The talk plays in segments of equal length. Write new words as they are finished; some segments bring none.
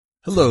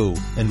Hello,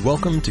 and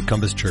welcome to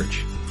Compass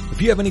Church.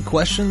 If you have any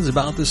questions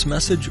about this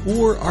message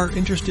or are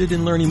interested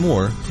in learning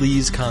more,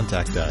 please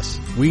contact us.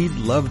 We'd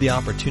love the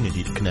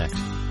opportunity to connect.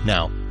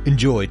 Now,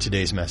 enjoy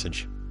today's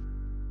message.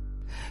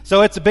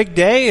 So it's a big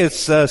day. It's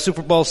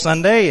Super Bowl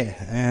Sunday,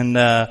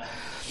 and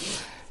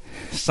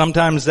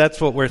sometimes that's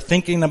what we're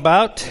thinking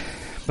about.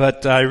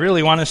 But I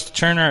really want us to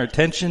turn our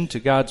attention to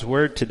God's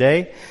Word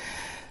today.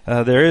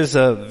 There is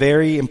a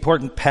very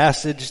important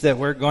passage that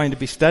we're going to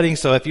be studying.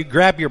 So if you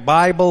grab your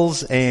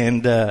Bibles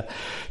and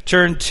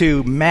turn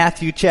to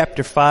Matthew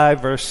chapter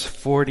 5, verse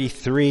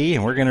 43,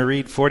 and we're going to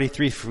read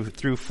 43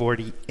 through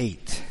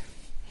 48.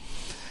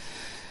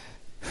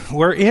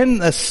 We're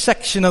in a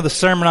section of the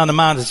Sermon on the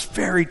Mount. It's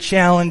very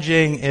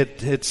challenging.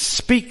 It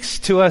speaks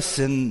to us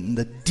in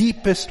the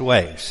deepest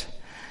ways.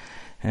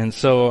 And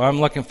so I'm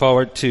looking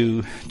forward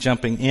to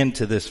jumping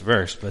into this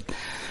verse. But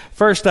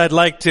first, I'd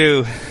like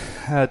to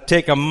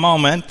take a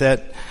moment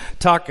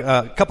talk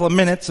a couple of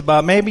minutes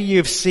about maybe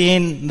you've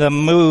seen the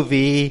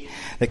movie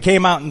that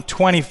came out in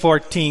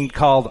 2014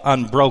 called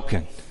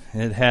Unbroken.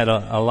 It had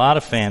a lot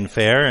of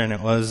fanfare, and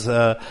it was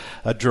a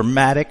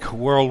dramatic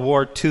World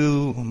War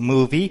II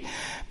movie,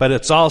 but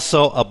it's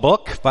also a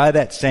book by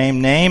that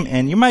same name,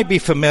 and you might be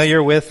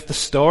familiar with the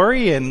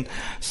story, and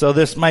so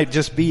this might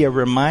just be a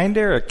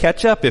reminder, a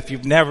catch-up. If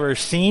you've never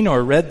seen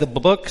or read the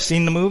book,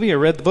 seen the movie or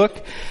read the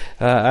book,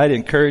 I'd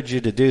encourage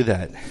you to do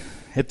that.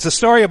 It's a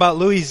story about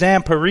Louis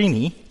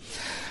Zamperini.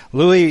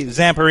 Louis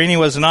Zamperini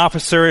was an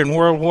officer in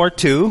World War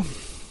II,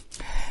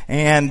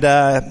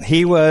 and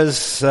he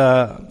was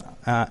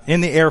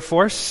in the Air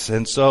Force,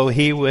 and so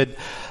he would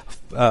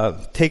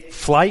take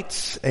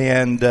flights,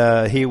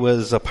 and he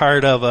was a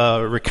part of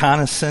a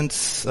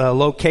reconnaissance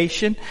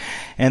location,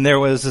 and there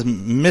was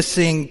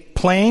missing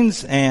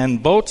planes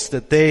and boats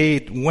that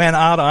they went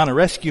out on a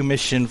rescue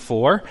mission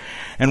for,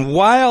 and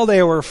while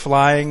they were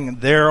flying,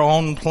 their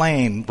own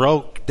plane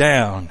broke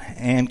down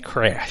and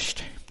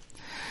crashed.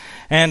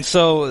 And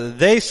so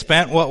they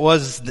spent what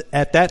was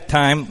at that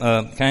time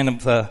kind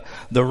of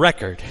the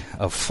record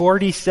of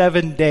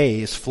 47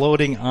 days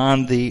floating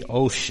on the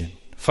ocean,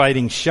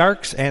 fighting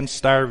sharks and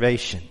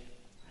starvation.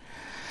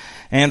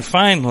 And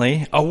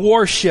finally, a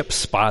warship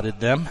spotted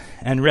them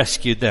and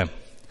rescued them.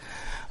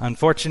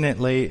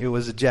 Unfortunately, it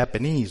was a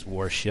Japanese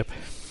warship.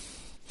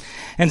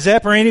 And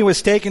Zamperini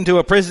was taken to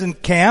a prison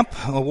camp,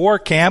 a war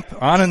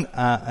camp, on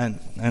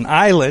an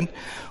island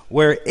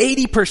where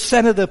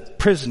 80% of the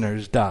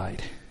prisoners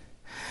died.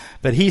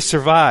 But he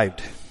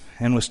survived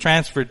and was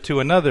transferred to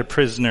another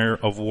prisoner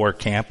of war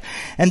camp.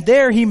 And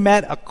there he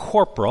met a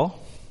corporal.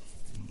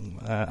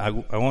 I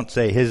won't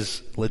say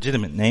his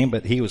legitimate name,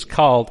 but he was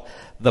called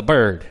the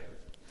Bird.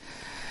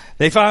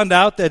 They found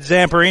out that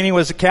Zamperini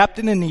was a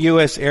captain in the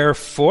U.S. Air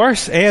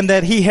Force and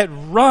that he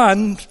had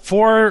run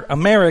for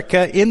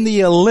America in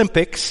the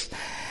Olympics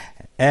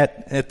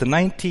at the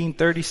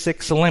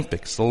 1936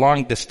 Olympics, the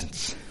long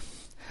distance.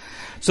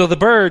 So the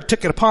Bird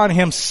took it upon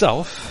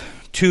himself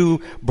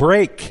to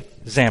break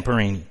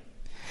Zamperini.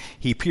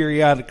 He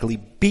periodically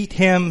beat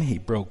him, he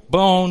broke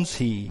bones,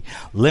 he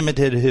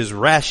limited his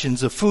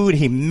rations of food,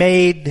 he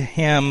made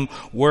him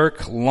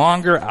work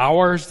longer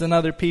hours than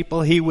other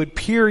people. He would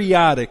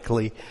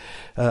periodically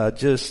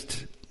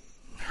just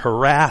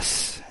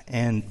harass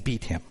and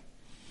beat him.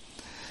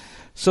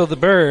 So the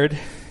Bird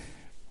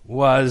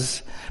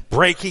was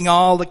breaking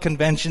all the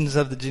conventions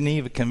of the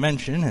Geneva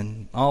Convention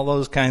and all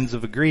those kinds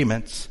of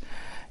agreements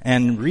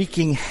and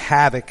wreaking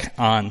havoc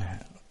on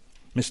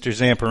Mr.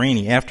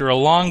 Zamperini. After a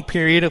long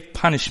period of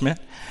punishment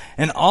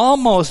and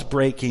almost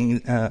breaking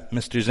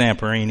Mr.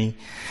 Zamperini,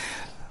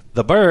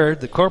 the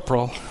Bird, the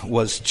corporal,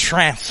 was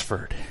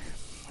transferred.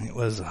 It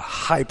was a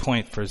high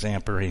point for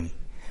Zamperini.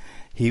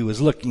 He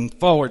was looking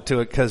forward to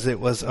it because it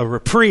was a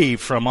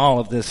reprieve from all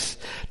of this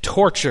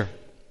torture.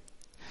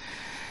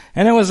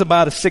 And it was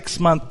about a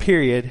 6-month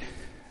period.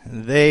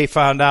 They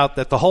found out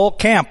that the whole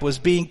camp was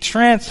being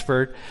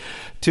transferred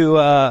to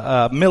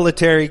a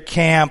military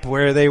camp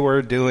where they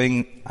were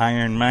doing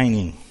iron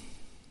mining.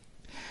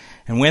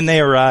 And when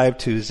they arrived,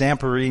 to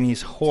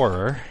Zamperini's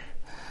horror,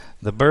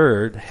 the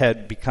Bird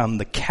had become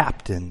the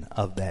captain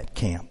of that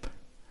camp,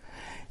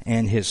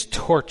 and his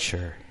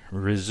torture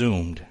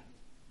resumed.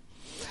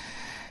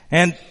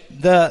 And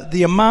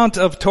the amount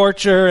of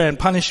torture and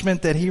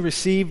punishment that he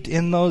received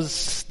in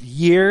those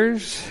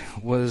years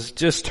was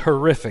just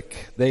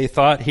horrific. They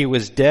thought he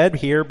was dead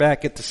here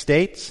back at the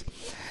States.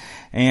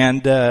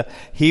 And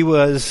he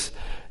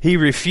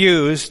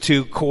refused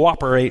to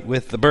cooperate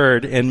with the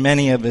Bird in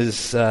many of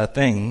his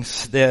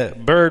things. The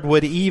Bird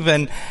would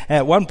even,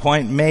 at one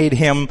point, made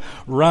him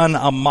run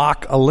a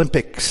mock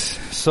Olympics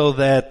so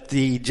that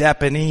the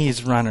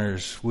Japanese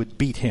runners would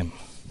beat him.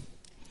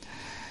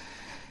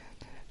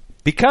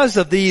 Because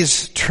of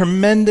these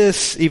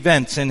tremendous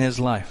events in his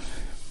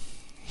life,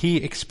 he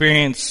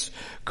experienced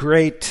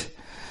great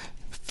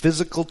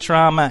physical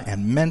trauma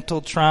and mental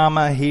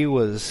trauma. He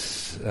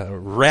was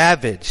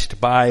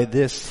ravaged by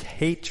this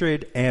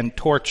hatred and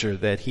torture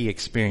that he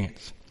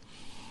experienced.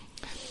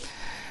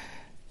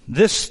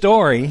 This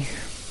story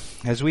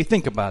as we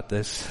think about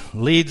this,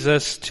 leads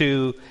us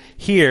to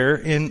hear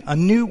in a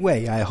new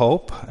way, I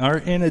hope, or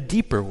in a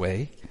deeper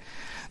way,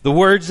 the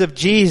words of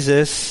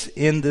Jesus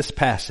in this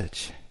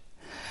passage.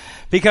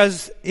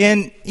 Because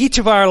in each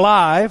of our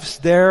lives,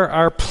 there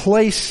are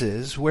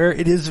places where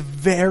it is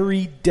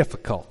very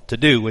difficult to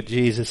do what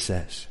Jesus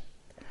says.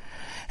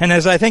 And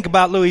as I think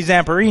about Louis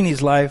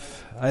Zamperini's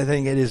life, I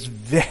think it is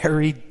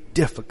very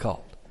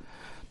difficult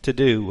to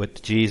do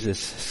what Jesus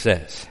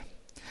says.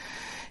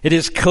 It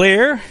is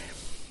clear,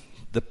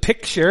 the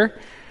picture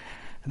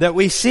that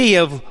we see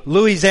of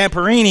Louis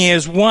Zamperini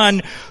is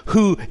one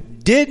who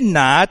did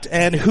not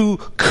and who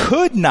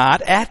could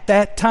not at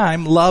that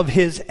time love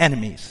his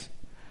enemies,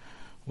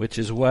 which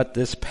is what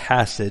this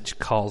passage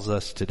calls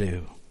us to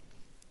do.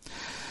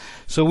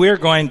 So we're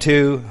going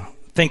to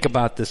think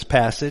about this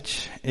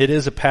passage. It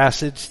is a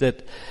passage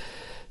that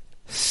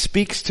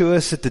speaks to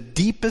us at the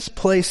deepest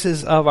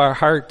places of our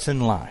hearts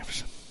and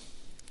lives.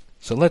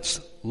 So let's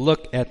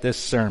look at this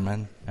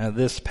sermon,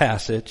 this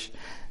passage,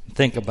 and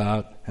think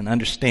about and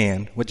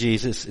understand what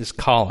Jesus is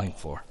calling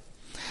for.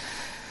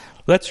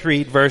 Let's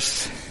read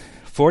verse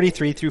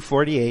 43 through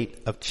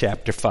 48 of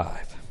chapter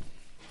 5.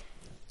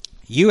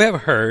 You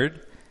have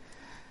heard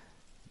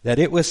that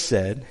it was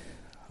said,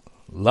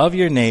 love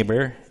your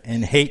neighbor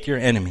and hate your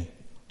enemy.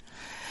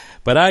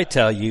 But I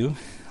tell you,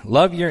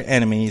 love your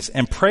enemies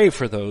and pray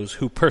for those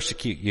who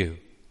persecute you,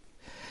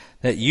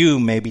 that you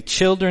may be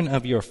children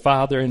of your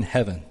Father in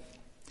heaven.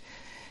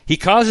 He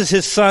causes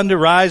his sun to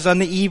rise on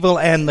the evil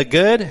and the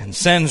good, and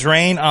sends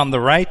rain on the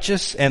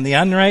righteous and the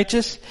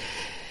unrighteous.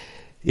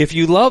 If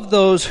you love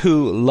those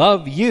who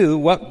love you,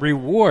 what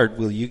reward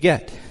will you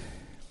get?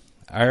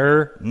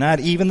 Are not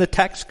even the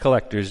tax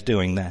collectors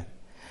doing that?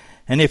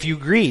 And if you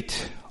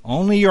greet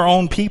only your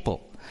own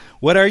people,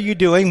 what are you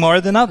doing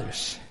more than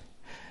others?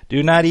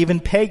 Do not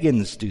even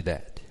pagans do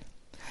that?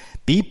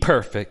 Be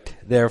perfect,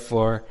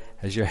 therefore,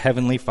 as your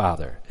heavenly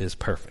Father is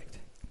perfect.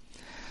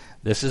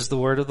 This is the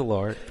word of the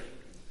Lord.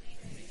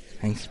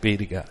 Thanks be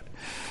to God.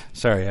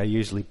 Sorry, I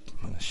usually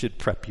should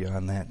prep you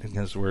on that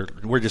because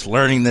we're just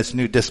learning this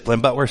new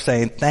discipline, but we're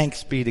saying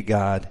thanks be to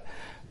God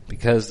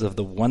because of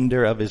the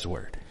wonder of his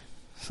word.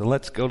 So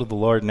let's go to the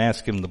Lord and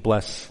ask him to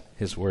bless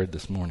his word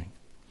this morning.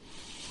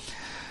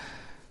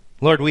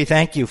 Lord, we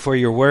thank you for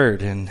your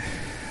word, and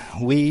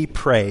we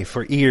pray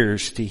for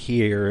ears to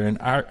hear and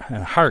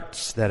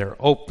hearts that are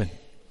open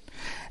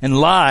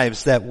and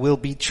lives that will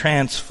be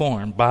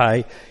transformed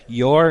by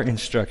your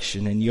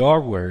instruction and your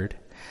word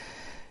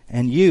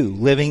and you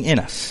living in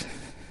us.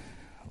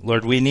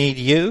 Lord, we need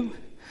you.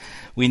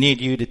 We need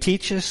you to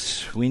teach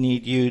us. We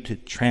need you to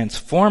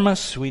transform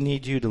us. We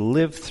need you to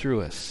live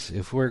through us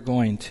if we're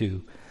going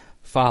to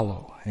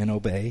follow and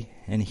obey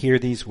and hear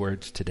these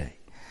words today.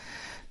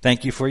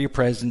 Thank you for your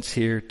presence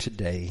here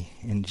today.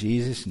 In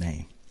Jesus'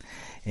 name,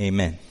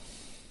 amen.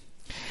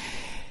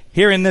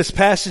 Here in this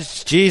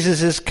passage,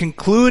 Jesus is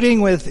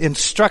concluding with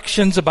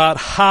instructions about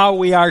how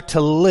we are to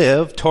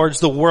live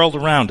towards the world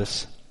around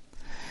us.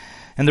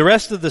 And the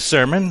rest of the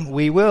sermon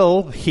we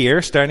will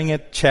hear, starting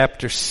at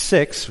chapter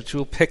 6, which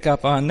we'll pick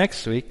up on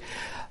next week,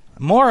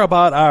 more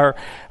about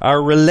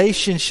our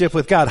relationship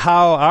with God,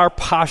 how our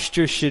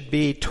posture should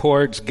be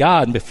towards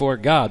God and before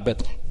God.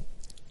 But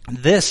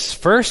this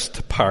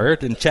first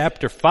part in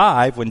chapter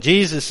 5, when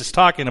Jesus is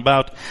talking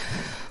about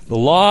the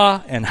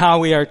law and how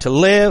we are to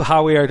live,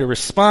 how we are to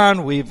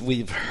respond,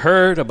 we've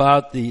heard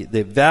about the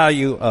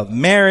value of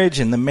marriage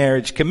and the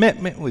marriage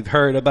commitment. We've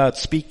heard about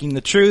speaking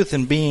the truth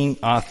and being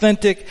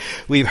authentic.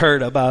 We've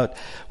heard about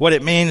what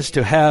it means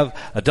to have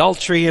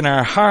adultery in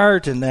our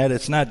heart and that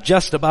it's not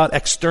just about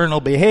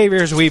external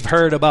behaviors. We've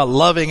heard about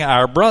loving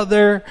our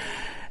brother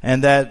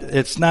and that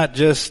it's not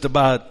just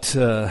about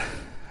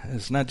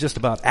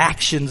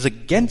actions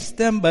against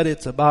them, but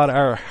it's about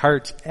our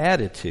heart's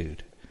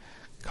attitude.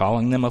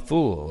 Calling them a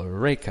fool or a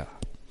reka.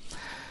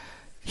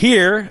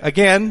 Here,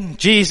 again,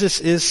 Jesus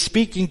is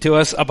speaking to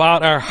us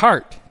about our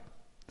heart.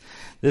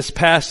 This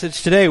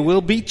passage today will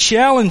be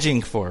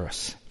challenging for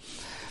us.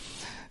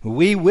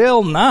 We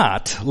will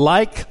not,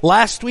 like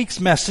last week's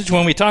message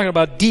when we talked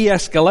about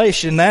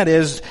de-escalation, that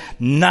is,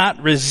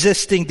 not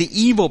resisting the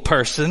evil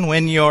person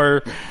when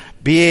you're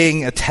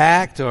being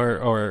attacked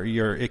or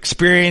you're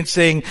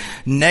experiencing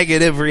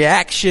negative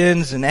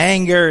reactions and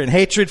anger and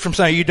hatred from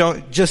somebody. You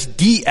don't just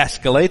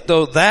de-escalate,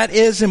 though that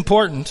is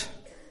important.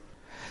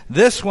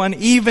 This one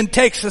even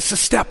takes us a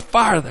step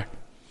farther.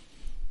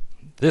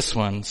 This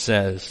one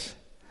says,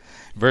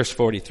 verse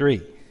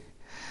 43,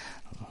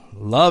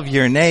 love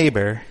your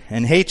neighbor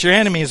and hate your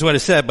enemy is what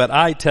it said, but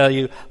I tell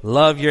you,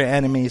 love your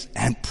enemies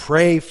and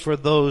pray for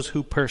those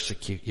who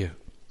persecute you.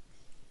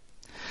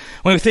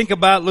 When we think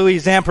about Louis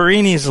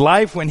Zamperini's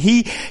life, when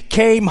he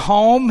came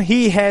home,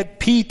 he had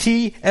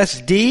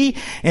PTSD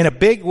in a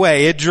big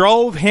way. It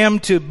drove him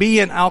to be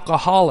an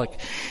alcoholic.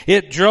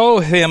 It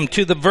drove him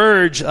to the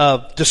verge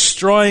of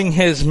destroying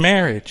his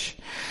marriage.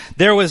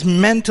 There was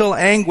mental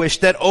anguish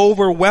that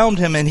overwhelmed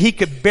him, and he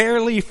could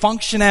barely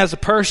function as a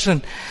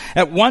person.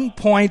 At one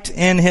point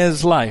in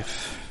his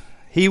life,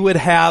 he would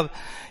have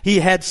he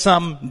had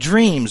some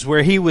dreams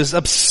where he was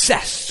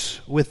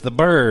obsessed with the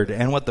bird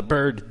and what the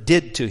bird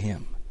did to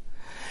him.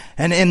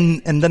 And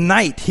in the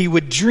night, he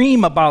would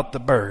dream about the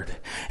bird.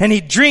 And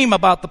he'd dream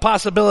about the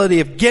possibility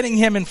of getting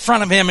him in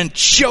front of him and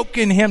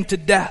choking him to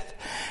death.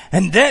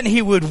 And then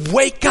he would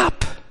wake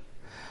up,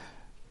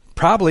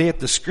 probably at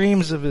the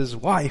screams of his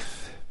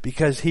wife,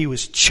 because he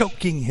was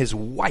choking his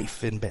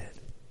wife in bed.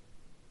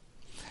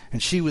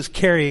 And she was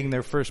carrying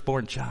their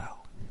firstborn child.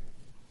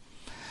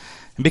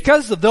 And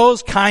because of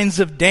those kinds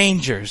of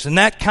dangers and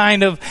that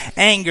kind of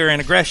anger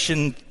and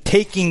aggression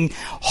taking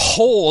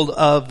hold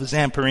of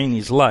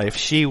Zamperini's life,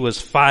 she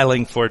was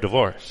filing for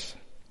divorce.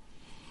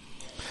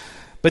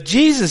 But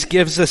Jesus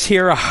gives us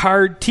here a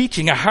hard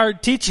teaching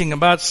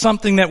about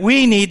something that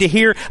we need to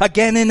hear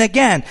again and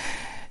again.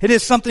 It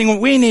is something that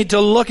we need to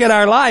look at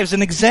our lives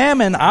and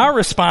examine our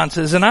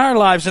responses in our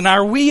lives. And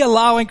are we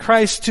allowing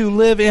Christ to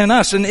live in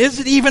us? And is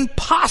it even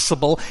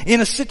possible in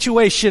a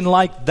situation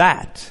like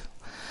that,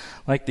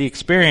 like the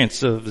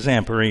experience of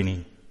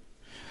Zamperini,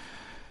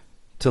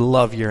 to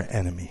love your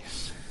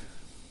enemies?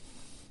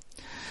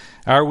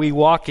 Are we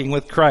walking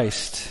with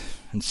Christ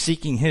and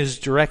seeking His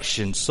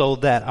direction so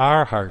that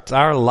our hearts,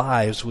 our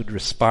lives would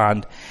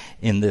respond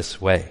in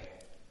this way?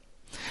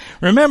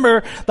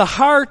 Remember, the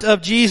heart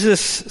of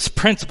Jesus'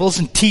 principles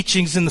and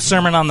teachings in the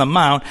Sermon on the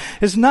Mount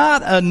is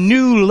not a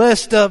new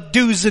list of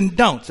do's and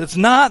don'ts. It's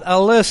not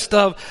a list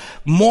of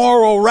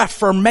moral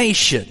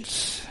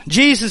reformations.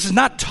 Jesus is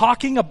not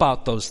talking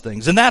about those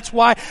things. And that's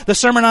why the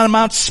Sermon on the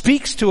Mount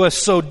speaks to us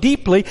so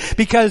deeply,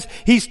 because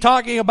He's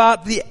talking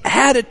about the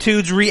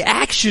attitudes,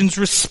 reactions,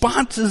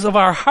 responses of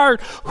our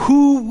heart,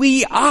 who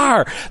we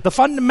are. The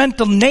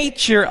fundamental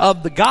nature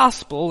of the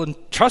gospel and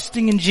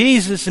trusting in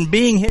Jesus and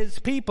being His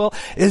people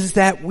is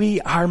that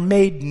we are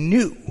made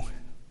new.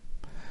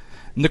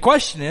 And the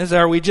question is,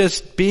 are we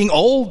just being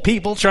old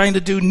people trying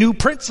to do new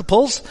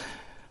principles,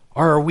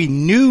 or are we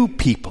new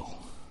people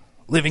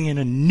living in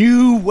a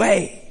new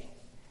way?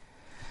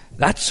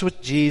 That's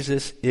what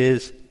Jesus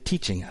is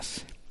teaching us.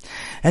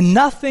 And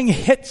nothing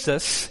hits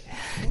us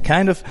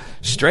kind of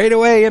straight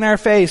away in our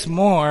face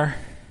more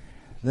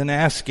than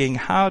asking,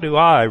 how do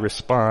I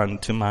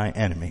respond to my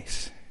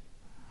enemies?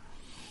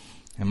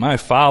 Am I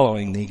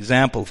following the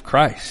example of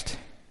Christ?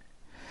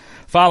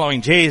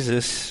 Following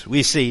Jesus,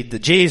 we see that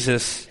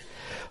Jesus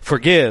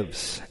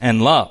forgives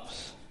and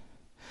loves.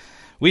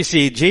 We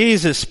see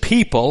Jesus'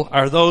 people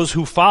are those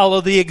who follow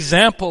the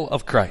example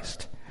of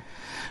Christ.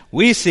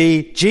 We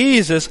see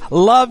Jesus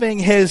loving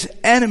His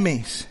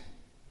enemies.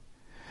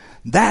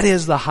 That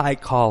is the high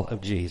call of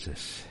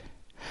Jesus.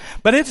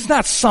 But it's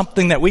not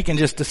something that we can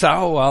just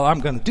decide, oh, well, I'm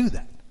going to do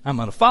that. I'm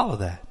going to follow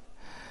that.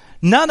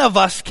 None of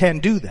us can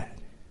do that.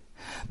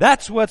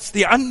 That's what's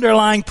the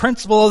underlying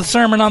principle of the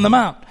Sermon on the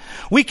Mount.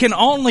 We can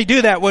only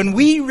do that when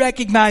we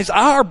recognize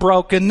our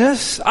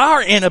brokenness,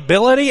 our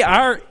inability,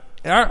 our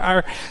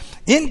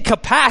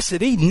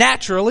incapacity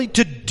naturally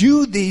to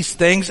do these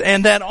things,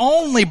 and that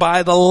only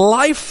by the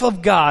life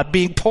of God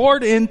being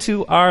poured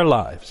into our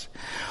lives,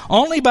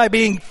 only by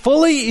being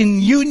fully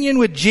in union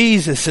with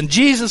Jesus and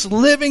Jesus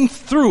living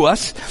through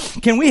us,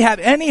 can we have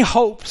any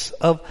hopes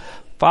of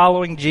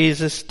following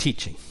Jesus'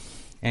 teaching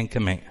and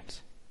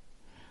commands.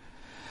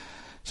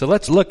 So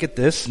let's look at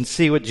this and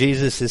see what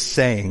Jesus is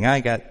saying. I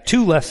got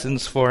 2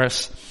 lessons for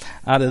us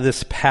out of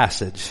this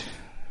passage.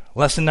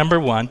 Lesson number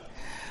 1,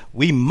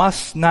 we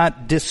must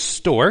not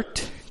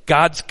distort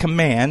God's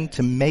command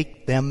to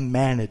make them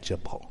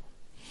manageable.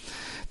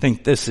 I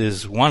think this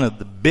is one of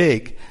the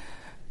big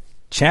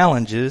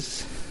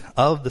challenges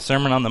of the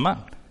Sermon on the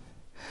Mount.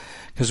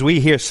 Because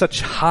we hear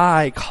such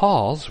high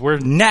calls, we're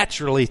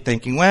naturally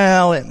thinking,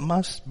 well, it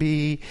must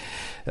be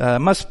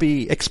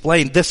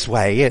explained this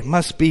way. It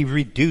must be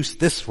reduced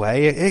this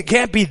way. It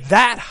can't be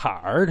that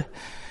hard.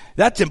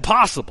 That's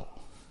impossible.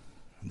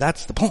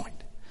 That's the point.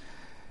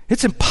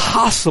 It's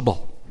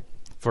impossible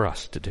for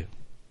us to do.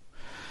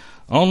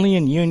 Only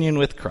in union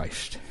with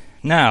Christ.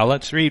 Now,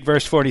 let's read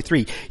verse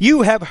 43.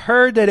 You have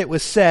heard that it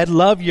was said,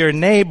 love your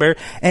neighbor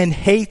and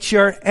hate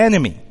your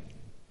enemy.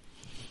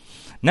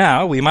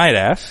 Now, we might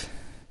ask,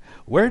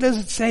 where does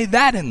it say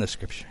that in the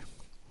Scripture?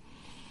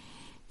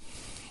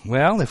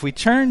 Well, if we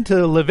turn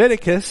to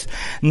Leviticus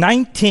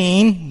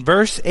 19,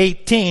 verse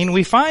 18,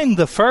 we find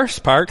the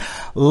first part,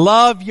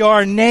 love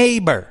your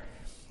neighbor.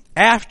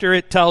 After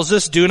it tells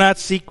us, do not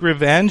seek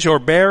revenge or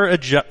bear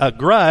a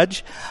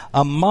grudge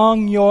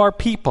among your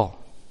people.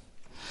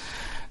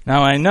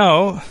 Now I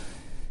know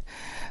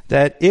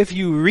that if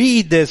you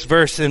read this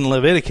verse in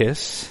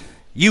Leviticus,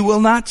 you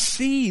will not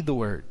see the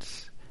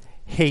words,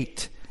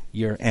 hate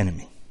your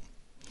enemy.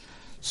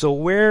 So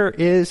where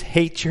is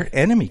hate your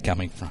enemy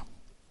coming from?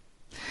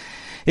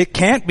 It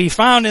can't be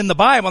found in the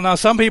Bible. Now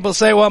some people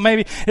say, well,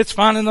 maybe it's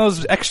found in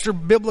those extra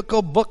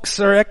biblical books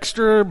or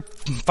extra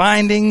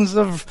findings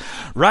of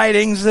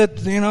writings that,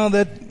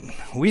 that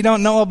we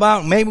don't know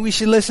about. Maybe we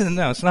should listen.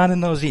 No, it's not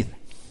in those either.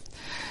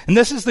 And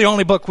this is the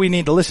only book we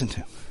need to listen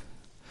to.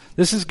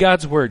 This is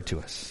God's word to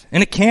us.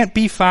 And it can't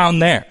be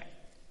found there.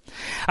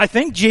 I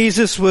think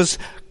Jesus was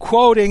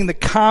quoting the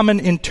common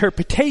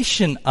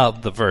interpretation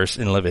of the verse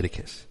in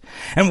Leviticus.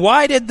 And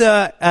why did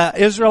the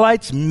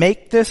Israelites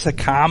make this a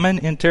common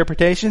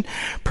interpretation?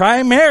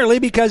 Primarily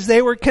because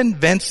they were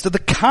convinced of the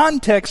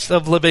context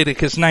of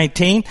Leviticus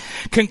 19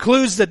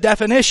 concludes the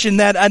definition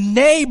that a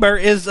neighbor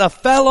is a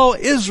fellow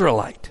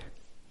Israelite.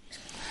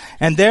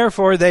 And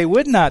therefore they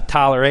would not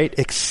tolerate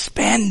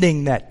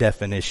expanding that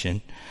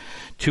definition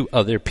to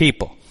other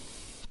people.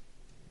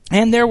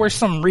 And there were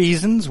some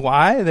reasons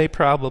why they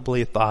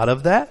probably thought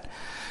of that.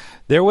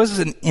 There was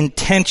an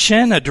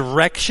intention, a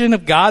direction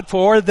of God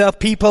for the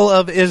people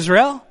of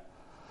Israel.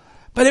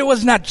 But it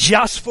was not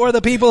just for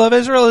the people of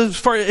Israel. It was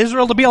for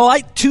Israel to be a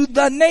light to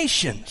the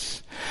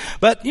nations.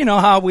 But you know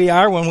how we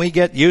are when we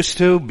get used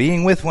to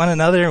being with one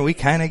another and we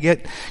kind of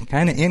get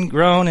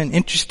ingrown and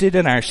interested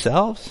in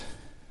ourselves.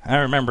 I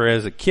remember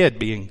as a kid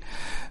being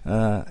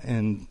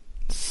in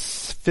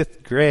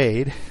 5th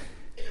grade.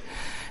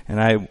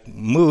 And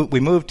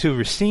we moved to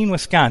Racine,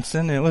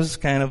 Wisconsin. It was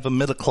kind of a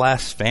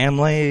middle-class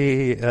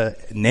family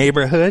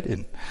neighborhood,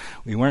 and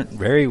we weren't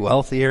very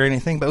wealthy or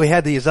anything, but we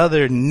had these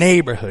other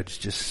neighborhoods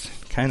just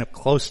kind of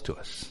close to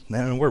us. And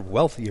then we're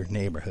wealthier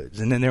neighborhoods,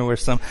 and then there were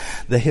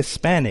the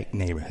Hispanic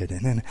neighborhood,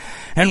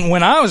 and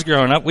when I was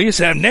growing up, we used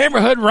to have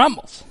neighborhood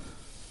rumbles.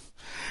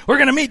 We're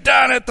going to meet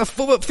down at the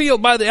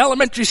field by the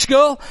elementary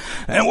school,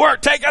 and we're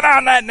taking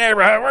on that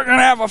neighborhood. We're going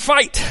to have a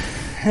fight,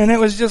 and it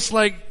was just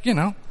like,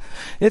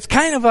 it's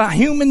kind of a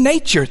human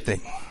nature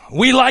thing.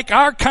 We like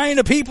our kind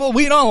of people.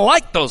 We don't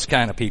like those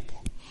kind of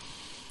people.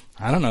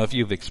 I don't know if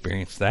you've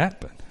experienced that,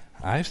 but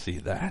I see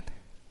that.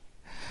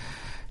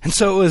 And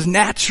so it was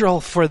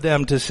natural for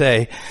them to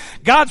say,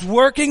 God's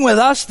working with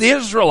us, the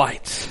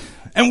Israelites,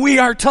 and we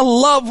are to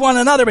love one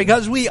another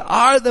because we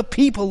are the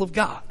people of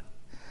God.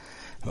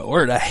 But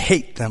we're to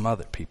hate them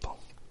other people.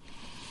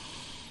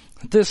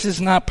 This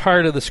is not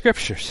part of the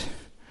scriptures.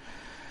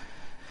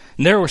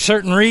 And there were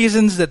certain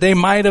reasons that they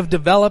might have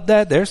developed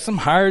that. There's some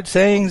hard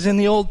sayings in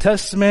the Old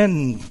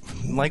Testament,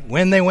 like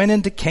when they went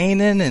into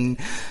Canaan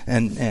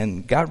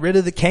and got rid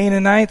of the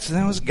Canaanites,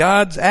 that was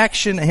God's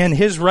action and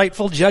his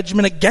rightful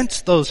judgment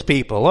against those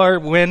people. Or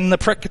when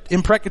the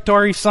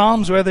imprecatory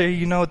Psalms, whether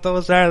you know what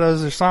those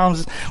are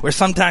Psalms where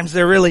sometimes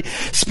they're really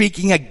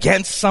speaking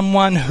against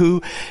someone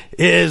who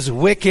is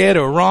wicked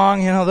or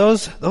wrong.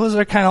 Those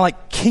are kind of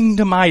like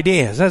kingdom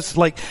ideas. That's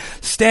like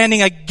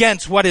standing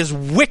against what is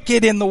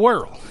wicked in the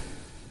world.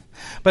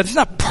 But it's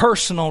not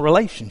personal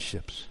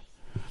relationships.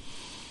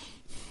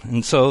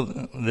 And so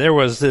there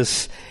was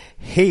this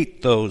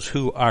hate those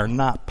who are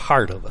not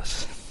part of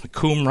us. The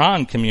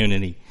Qumran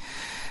community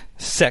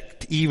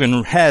sect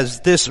even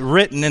has this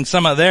written in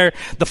some of the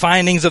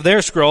findings of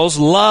their scrolls: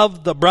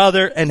 love the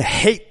brother and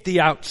hate the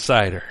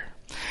outsider.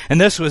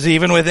 And this was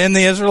even within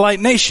the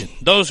Israelite nation,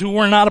 those who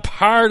were not a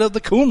part of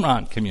the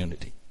Qumran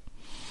community.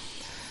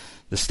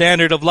 The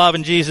standard of love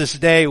in Jesus'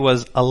 day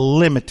was a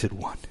limited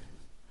one.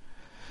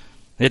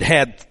 It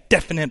had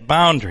definite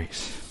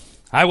boundaries.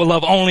 I will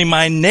love only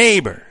my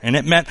neighbor, and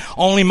it meant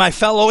only my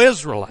fellow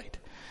Israelite.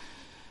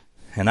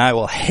 And I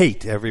will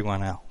hate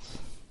everyone else.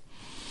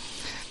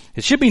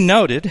 It should be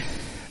noted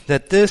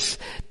that this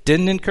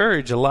didn't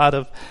encourage a lot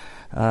of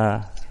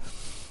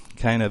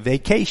kind of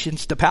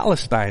vacations to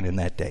Palestine in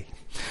that day.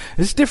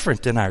 It's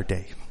different in our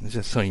day,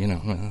 just so you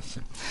know.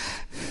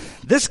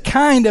 This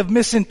kind of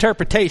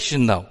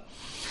misinterpretation, though,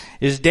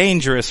 is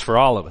dangerous for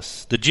all of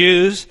us. The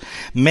Jews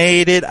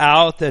made it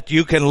out that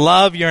you can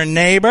love your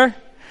neighbor,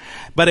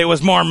 but it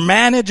was more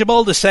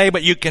manageable to say,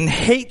 but you can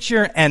hate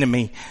your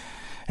enemy.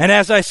 And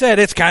as I said,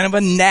 it's kind of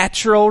a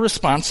natural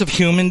response of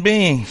human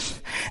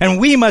beings. And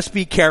we must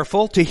be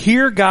careful to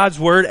hear God's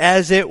word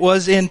as it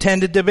was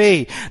intended to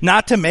be,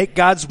 not to make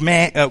God's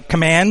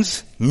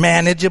commands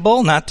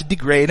manageable, not to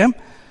degrade them.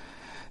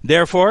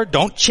 Therefore,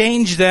 don't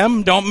change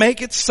them. Don't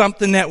make it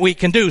something that we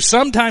can do.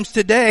 Sometimes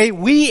today,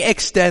 we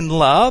extend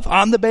love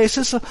on the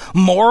basis of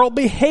moral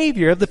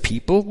behavior of the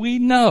people we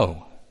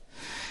know.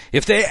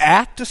 If they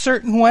act a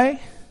certain way,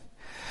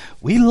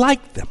 we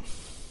like them.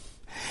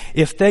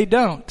 If they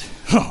don't,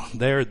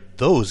 they're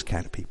those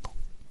kind of people.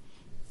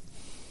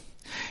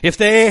 If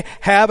they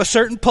have a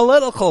certain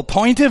political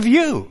point of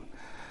view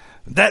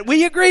that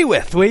we agree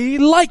with, we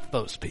like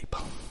those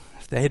people.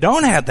 They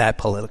don't have that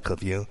political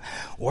view,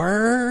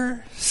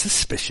 we're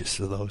suspicious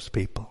of those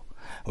people.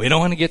 We don't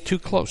want to get too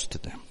close to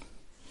them.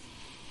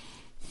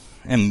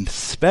 And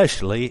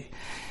especially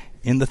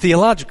in the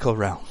theological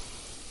realm.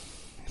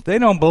 If they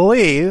don't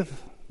believe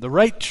the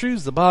right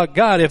truths about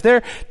God, if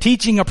they're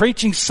teaching or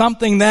preaching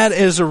something that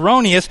is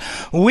erroneous,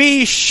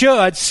 we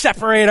should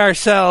separate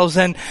ourselves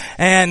and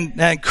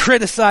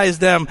criticize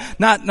them,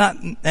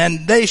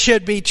 and they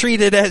should be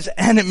treated as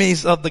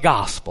enemies of the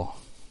gospel.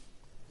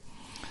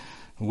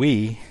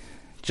 We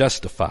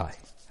justify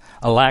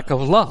a lack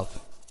of love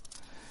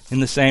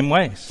in the same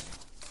ways.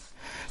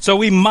 So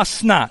we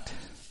must not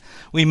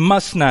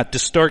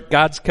distort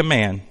God's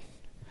command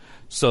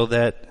so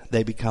that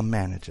they become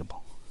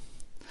manageable.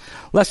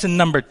 Lesson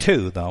number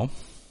 2, though,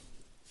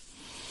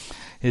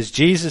 is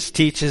Jesus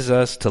teaches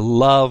us to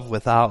love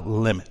without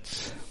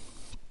limits.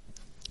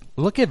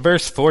 Look at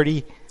verse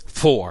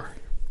 44.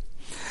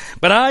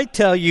 But I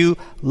tell you,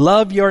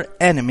 love your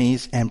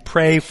enemies and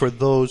pray for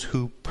those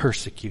who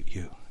persecute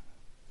you.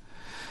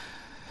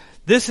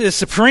 This is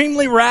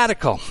supremely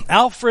radical.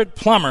 Alfred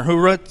Plummer, who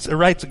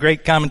writes a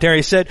great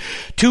commentary, said,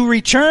 to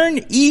return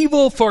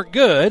evil for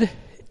good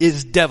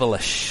is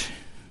devilish.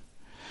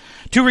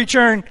 To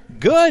return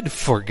good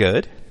for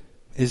good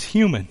is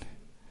human.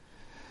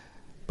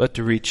 But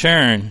to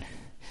return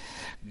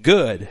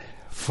good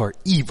for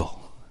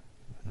evil,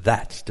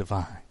 that's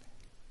divine.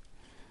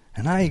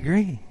 And I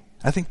agree.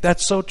 I think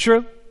that's so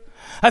true.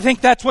 I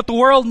think that's what the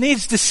world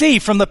needs to see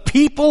from the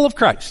people of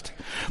Christ,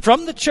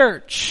 from the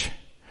church,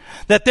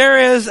 that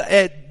there is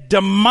a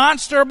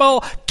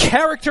demonstrable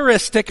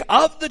characteristic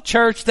of the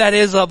church that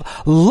is of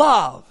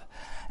love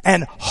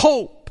and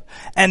hope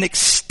and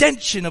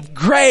extension of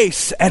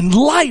grace and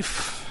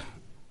life.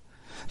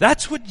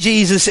 That's what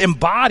Jesus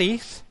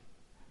embodies.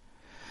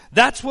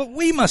 That's what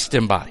we must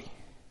embody.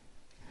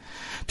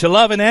 To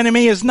love an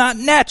enemy is not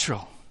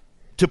natural.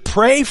 To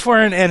pray for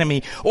an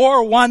enemy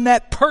or one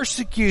that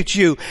persecutes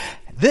you,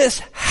 this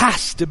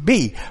has to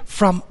be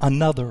from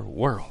another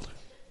world.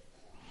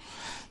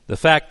 The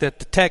fact that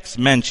the text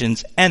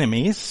mentions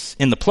enemies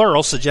in the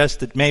plural suggests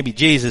that maybe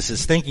Jesus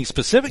is thinking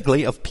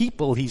specifically of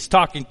people he's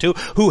talking to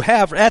who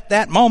have at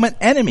that moment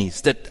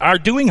enemies that are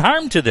doing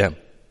harm to them.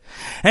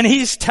 And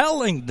he's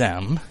telling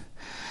them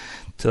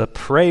to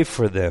pray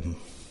for them,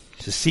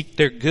 to seek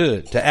their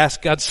good, to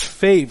ask God's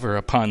favor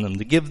upon them,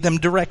 to give them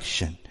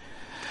direction.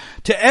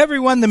 To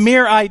everyone, the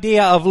mere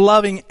idea of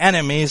loving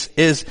enemies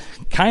is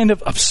kind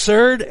of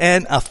absurd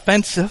and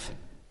offensive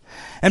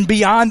and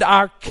beyond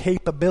our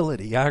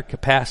capability, our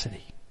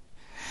capacity.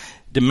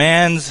 It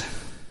demands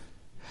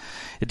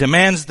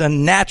the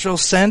natural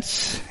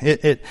sense.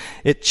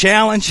 It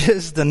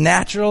challenges the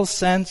natural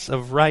sense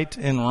of right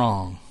and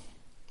wrong.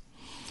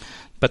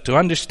 But to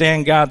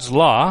understand God's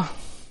law,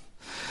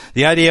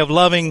 the idea of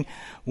loving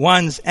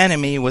one's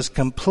enemy was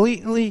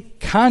completely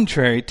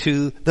contrary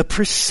to the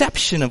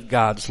perception of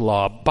God's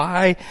law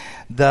by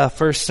the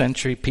first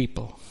century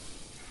people.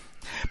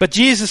 But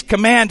Jesus'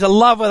 command to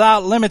love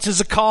without limits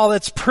is a call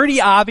that's pretty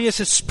obvious.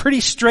 It's pretty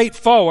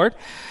straightforward.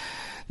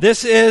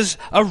 This is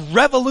a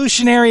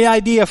revolutionary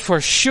idea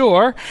for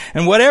sure.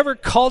 And whatever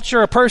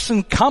culture a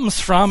person comes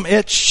from,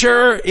 it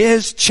sure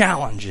is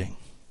challenging.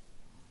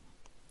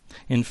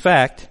 In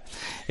fact,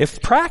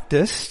 if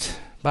practiced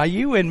by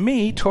you and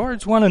me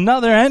towards one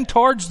another and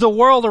towards the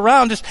world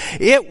around us,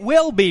 it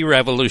will be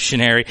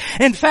revolutionary.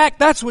 In fact,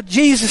 that's what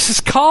Jesus is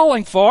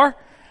calling for.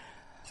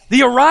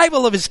 The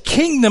arrival of his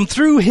kingdom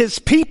through his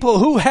people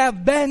who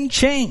have been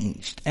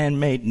changed and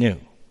made new.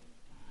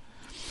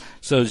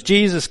 So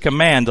Jesus'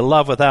 command to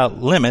love without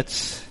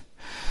limits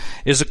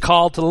is a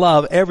call to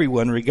love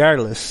everyone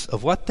regardless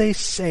of what they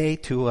say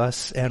to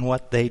us and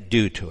what they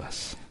do to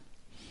us.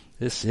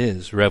 This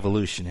is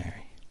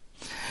revolutionary.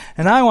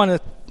 And I want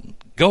to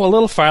go a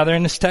little farther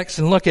in this text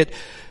and look at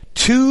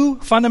two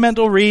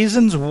fundamental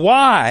reasons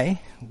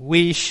why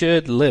we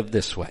should live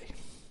this way.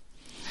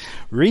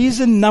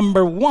 Reason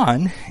number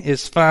one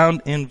is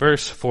found in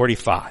verse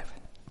 45.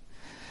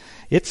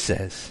 It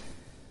says,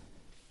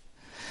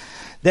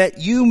 that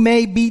you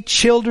may be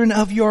children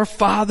of your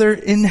Father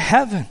in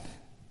heaven.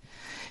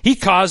 He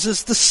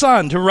causes the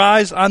sun to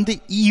rise on the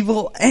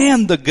evil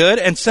and the good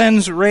and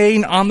sends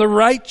rain on the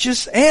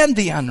righteous and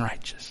the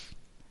unrighteous.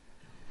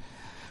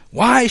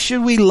 Why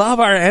should we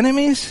love our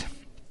enemies?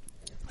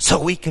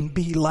 So we can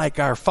be like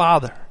our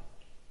Father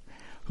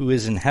who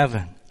is in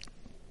heaven.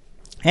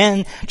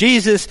 And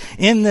Jesus,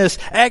 in this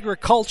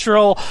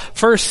agricultural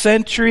first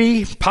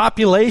century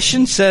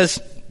population, says,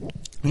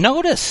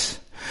 notice,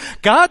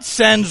 God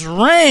sends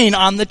rain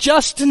on the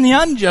just and the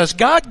unjust.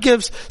 God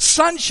gives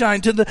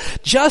sunshine to the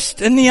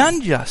just and the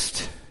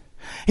unjust.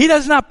 He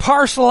does not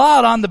parcel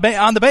out on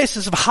the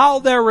basis of how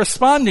they're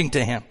responding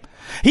to him.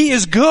 He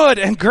is good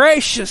and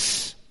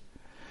gracious.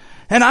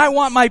 And I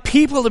want my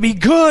people to be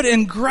good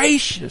and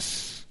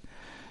gracious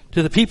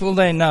to the people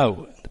they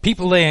know, the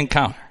people they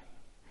encounter.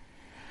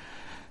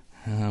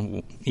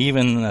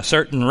 Even a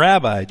certain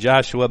rabbi,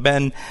 Joshua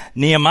ben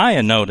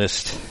Nehemiah,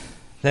 noticed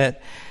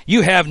that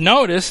you have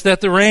noticed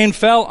that the rain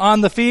fell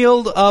on the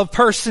field of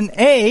person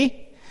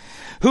A,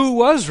 who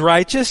was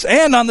righteous,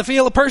 and on the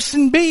field of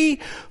person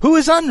B, who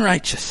is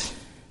unrighteous.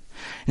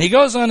 And he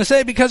goes on to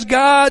say, because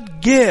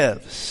God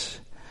gives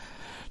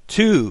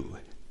to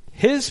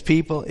his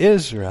people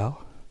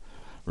Israel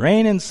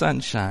rain and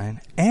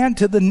sunshine, and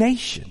to the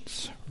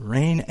nations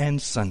rain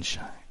and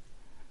sunshine.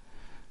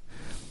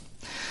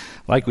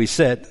 Like we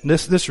said,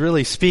 this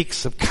really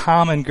speaks of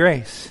common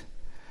grace.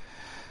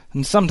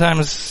 And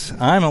sometimes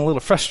I'm a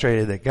little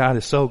frustrated that God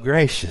is so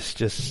gracious,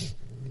 just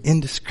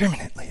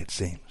indiscriminately, it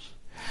seems.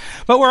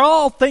 But we're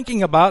all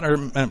thinking about, or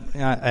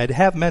I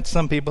have met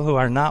some people who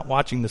are not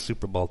watching the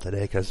Super Bowl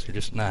today because they're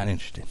just not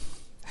interested.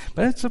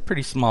 But it's a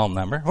pretty small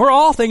number. We're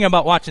all thinking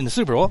about watching the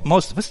Super Bowl,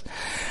 most of us.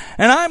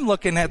 And I'm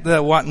looking at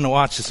wanting to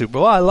watch the Super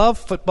Bowl. I love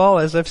football,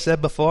 as I've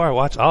said before. I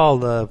watch all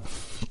the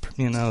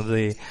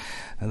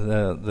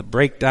the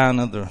breakdown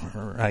of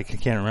I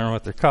can't remember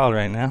what they're called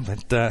right now,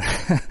 but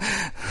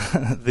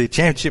the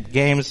championship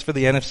games for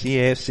the NFC,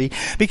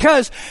 AFC,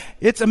 because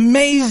it's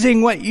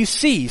amazing what you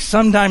see.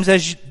 Sometimes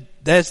as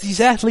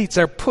these athletes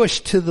are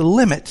pushed to the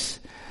limits,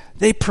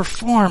 they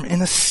perform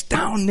in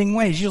astounding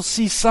ways. You'll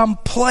see some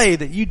play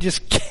that you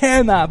just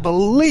cannot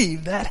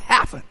believe that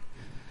happened.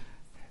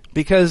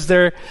 Because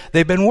they've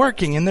been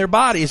working in their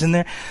bodies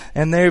and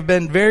they've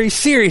been very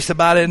serious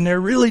about it, and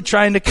they're really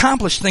trying to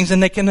accomplish things,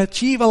 and they can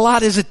achieve a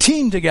lot as a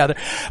team together.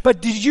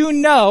 But did you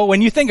know,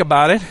 when you think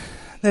about it,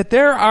 that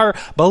there are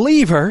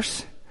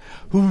believers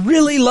who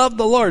really love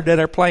the Lord that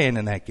are playing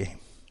in that game?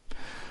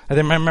 I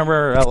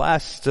remember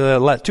last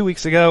 2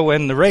 weeks ago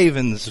when the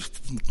Ravens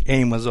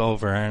game was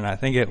over, and I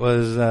think it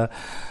was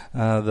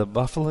the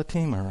Buffalo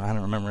team, or I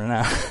don't remember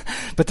now.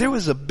 But there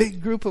was a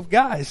big group of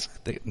guys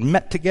that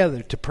met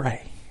together to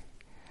pray.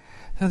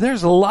 Now,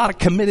 there's a lot of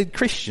committed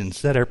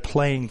Christians that are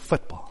playing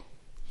football.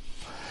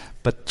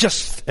 But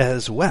just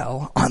as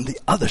well, on the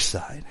other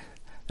side,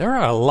 there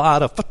are a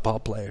lot of football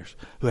players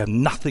who have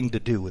nothing to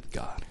do with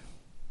God.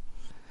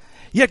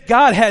 Yet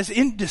God has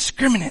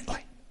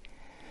indiscriminately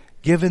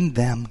given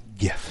them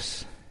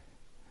gifts.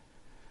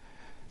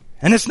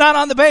 And it's not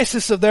on the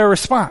basis of their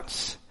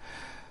response.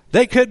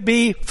 They could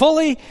be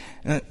fully,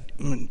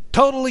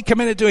 totally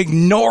committed to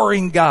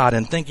ignoring God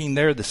and thinking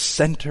they're the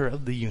center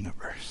of the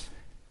universe.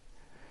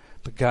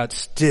 But God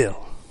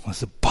still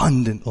was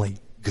abundantly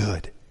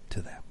good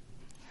to them.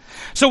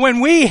 So when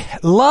we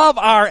love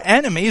our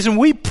enemies and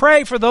we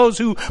pray for those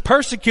who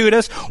persecute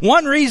us,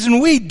 one reason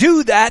we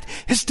do that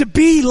is to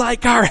be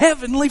like our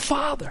Heavenly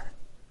Father.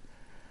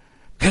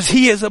 Because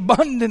He is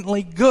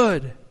abundantly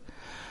good.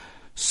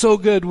 So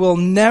good we'll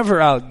never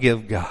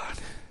outgive God.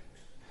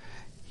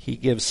 He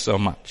gives so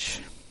much.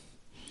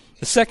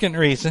 The second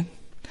reason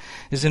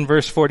is in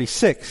verse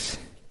 46.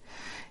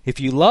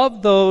 If you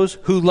love those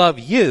who love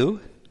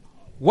you,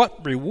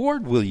 what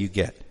reward will you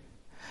get?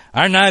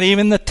 Are not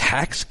even the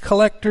tax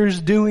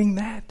collectors doing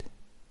that?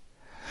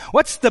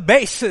 What's the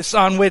basis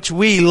on which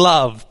we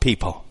love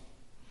people?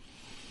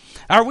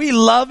 Are we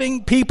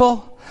loving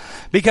people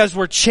because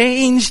we're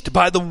changed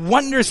by the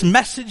wondrous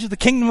message of the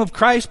kingdom of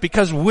Christ,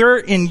 because we're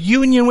in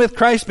union with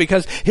Christ,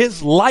 because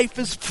His life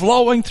is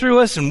flowing through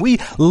us and we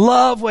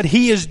love what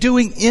He is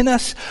doing in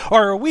us?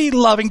 Or are we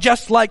loving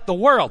just like the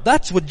world?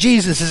 That's what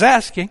Jesus is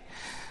asking.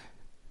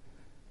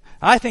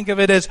 I think of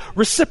it as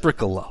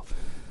reciprocal love.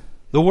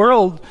 The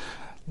world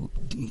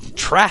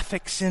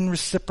traffics in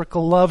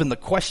reciprocal love, and the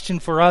question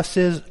for us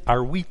is,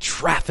 are we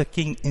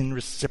trafficking in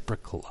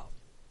reciprocal love?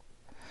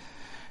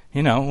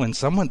 You know, when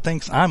someone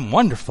thinks I'm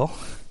wonderful,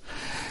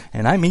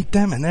 and I meet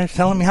them and they're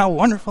telling me how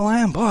wonderful I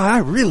am, boy, I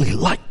really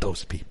like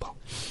those people.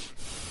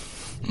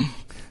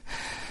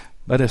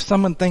 But if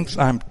someone thinks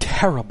I'm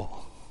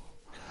terrible,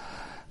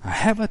 I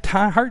have a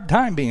hard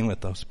time being with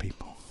those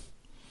people.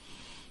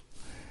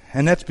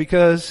 And that's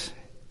because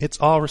it's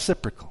all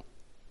reciprocal.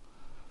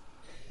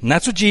 And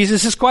that's what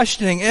Jesus is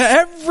questioning.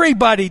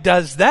 Everybody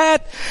does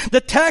that.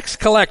 The tax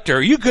collector,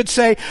 you could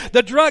say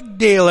the drug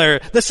dealer,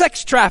 the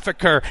sex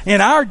trafficker in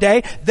our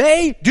day,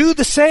 they do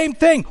the same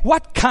thing.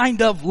 What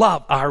kind of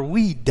love are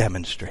we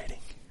demonstrating?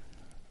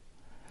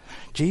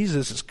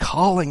 Jesus is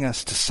calling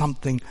us to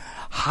something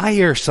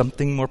higher,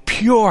 something more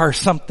pure,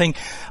 something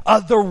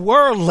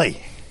otherworldly.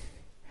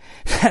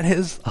 That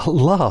is a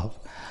love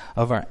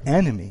of our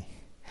enemy.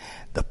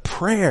 The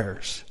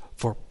prayers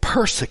for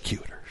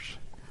persecutors.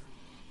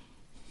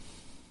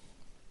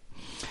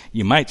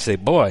 You might say,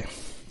 boy,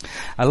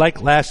 I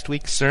like last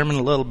week's sermon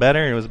a little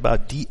better. It was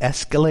about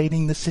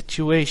de-escalating the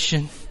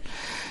situation.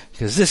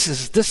 Because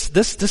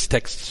this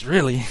text is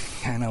really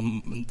kind of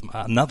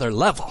another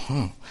level.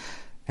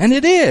 And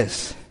it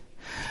is.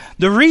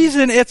 The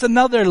reason it's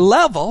another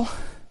level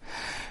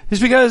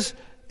is because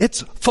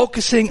it's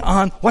focusing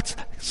on what's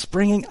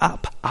springing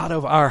up out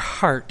of our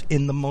heart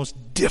in the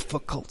most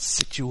difficult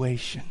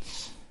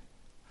situations.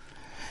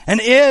 And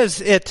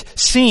is it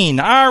seen?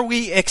 Are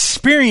we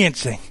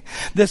experiencing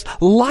this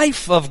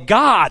life of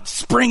God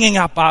springing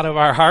up out of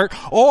our heart?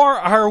 Or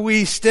are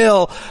we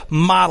still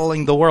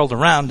modeling the world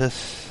around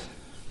us,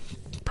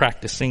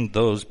 practicing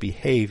those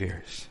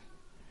behaviors?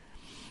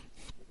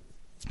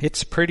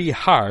 It's pretty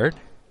hard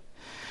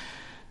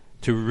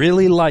to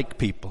really like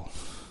people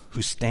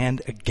who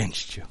stand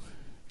against you.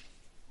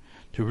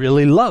 To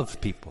really love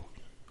people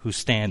who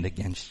stand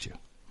against you.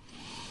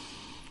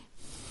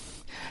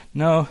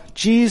 No,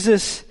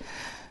 Jesus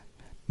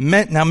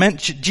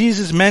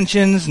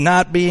mentions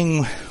not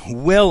being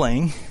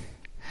willing.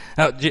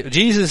 Now,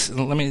 Jesus,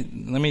 let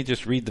me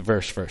just read the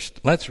verse first.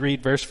 Let's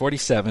read verse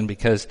 47,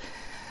 because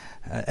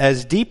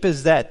as deep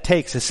as that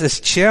takes us, as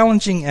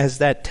challenging as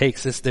that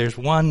takes us, there's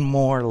one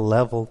more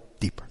level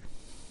deeper.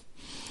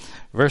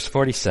 Verse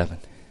 47.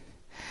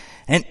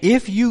 And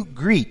if you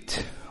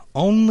greet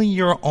only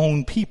your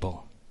own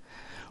people,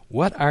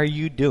 what are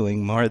you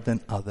doing more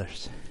than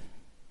others?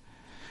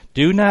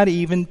 Do not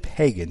even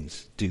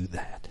pagans do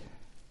that?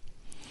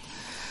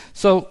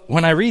 So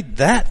when I read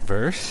that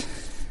verse,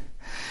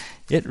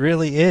 it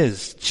really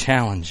is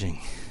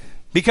challenging,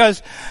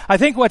 Because I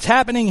think what's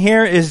happening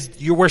here is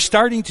we're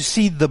starting to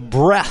see the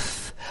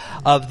breadth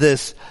of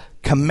this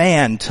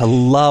command to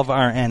love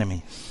our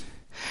enemies.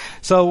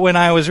 So when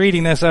I was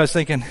reading this, I was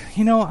thinking,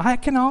 I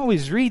can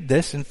always read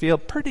this and feel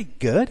pretty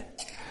good.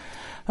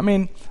 I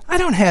mean, I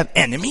don't have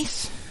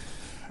enemies.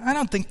 I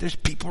don't think there's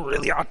people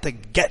really out to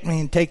get me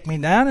and take me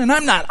down, and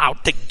I'm not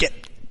out to get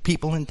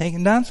people and take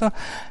them down. So,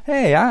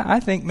 hey,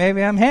 I think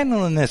maybe I'm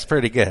handling this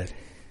pretty good.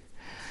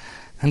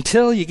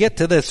 Until you get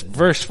to this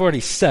verse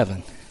 47.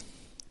 It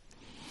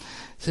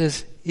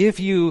says, if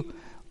you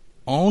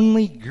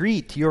only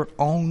greet your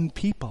own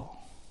people.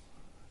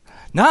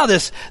 Now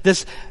this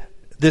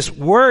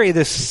worry,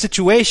 this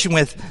situation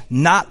with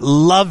not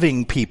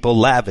loving people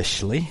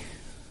lavishly,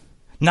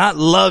 not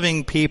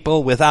loving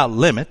people without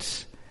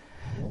limits.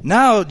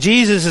 Now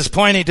Jesus is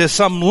pointing to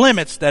some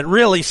limits that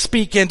really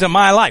speak into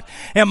my life.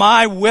 Am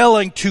I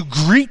willing to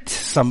greet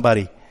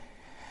somebody?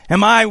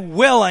 Am I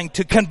willing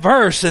to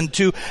converse and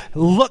to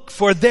look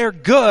for their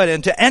good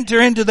and to enter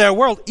into their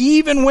world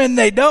even when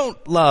they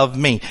don't love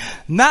me?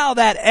 Now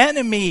that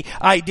enemy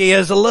idea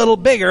is a little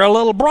bigger, a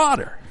little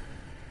broader.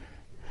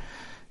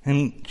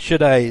 And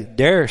should I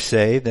dare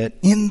say that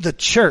in the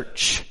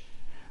church,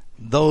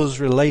 those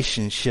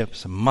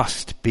relationships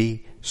must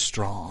be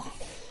strong.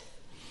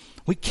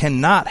 We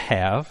cannot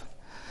have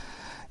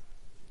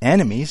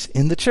enemies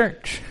in the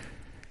church.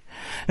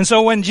 And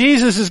so when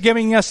Jesus is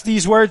giving us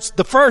these words,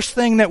 the first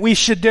thing that we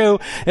should do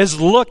is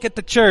look at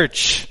the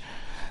church.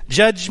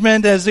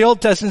 Judgment, as the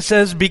Old Testament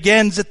says,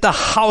 begins at the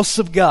house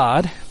of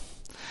God.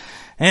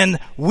 And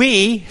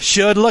we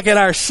should look at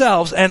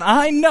ourselves. And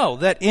I know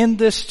that in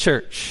this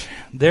church,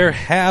 there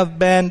have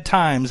been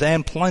times,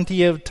 and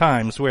plenty of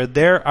times, where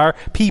there are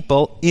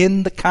people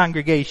in the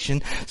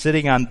congregation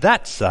sitting on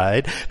that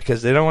side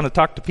because they don't want to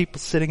talk to people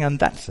sitting on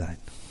that side.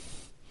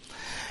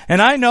 And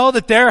I know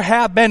that there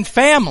have been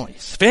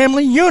families,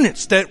 family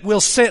units that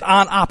will sit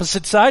on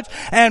opposite sides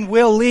and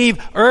will leave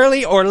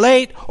early or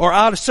late or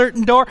out a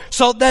certain door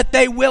so that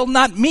they will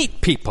not meet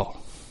people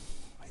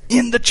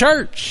in the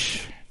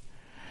church.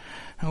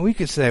 And we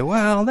could say,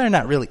 well, they're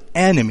not really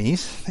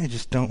enemies. They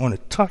just don't want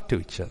to talk to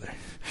each other.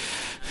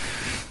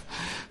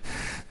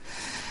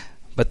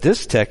 But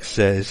this text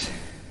says,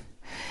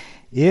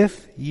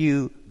 if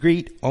you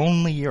greet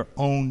only your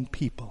own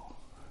people.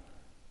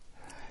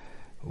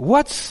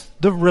 What's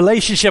the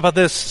relationship of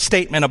this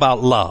statement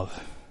about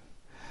love?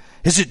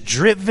 Is it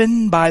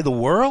driven by the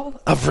world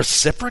of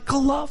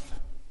reciprocal love?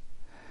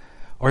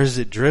 Or is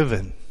it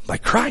driven by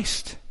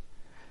Christ?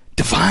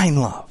 Divine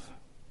love.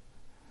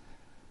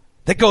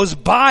 That goes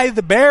by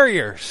the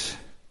barriers.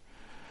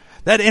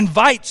 That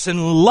invites and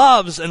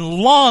loves and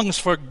longs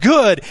for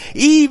good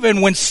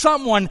even when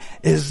someone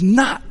is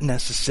not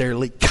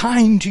necessarily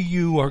kind to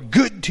you or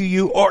good to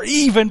you or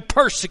even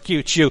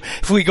persecutes you.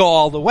 If we go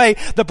all the way,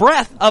 the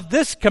breadth of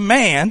this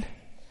command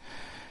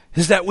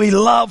is that we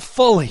love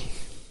fully.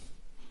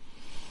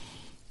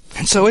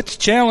 And so it's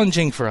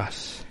challenging for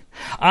us.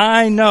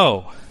 I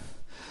know,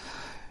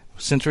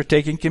 since we're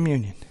taking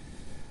communion,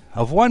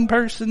 of one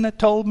person that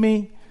told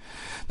me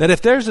that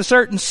if there's a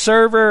certain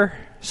server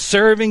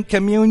serving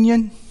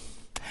communion,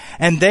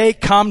 and they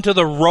come to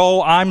the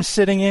row I'm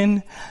sitting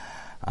in,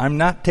 I'm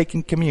not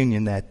taking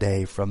communion that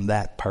day from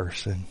that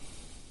person.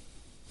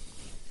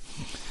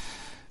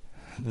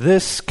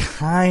 This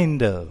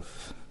kind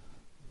of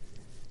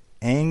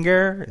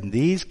anger and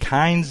these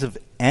kinds of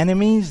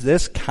enemies,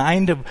 this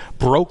kind of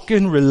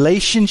broken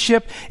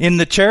relationship in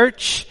the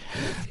church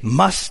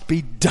must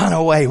be done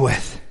away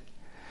with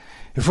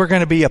if we're going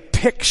to be a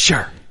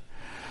picture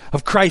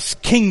of Christ's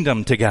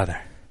kingdom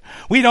together.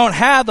 We don't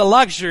have the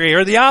luxury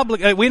or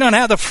we don't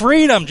have the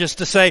freedom just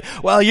to say,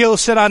 well, you'll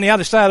sit on the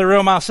other side of the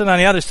room, I'll sit on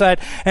the other side,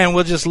 and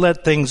we'll just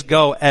let things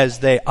go as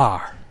they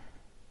are.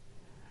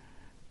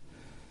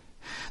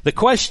 The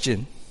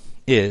question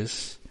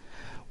is,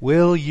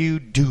 will you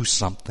do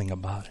something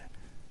about it?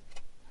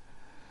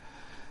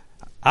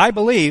 I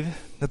believe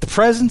that the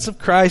presence of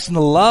Christ and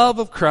the love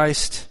of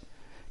Christ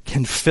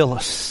can fill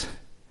us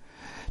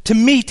to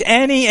meet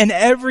any and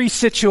every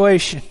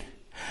situation.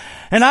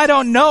 And I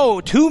don't know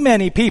too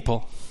many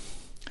people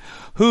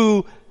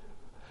who,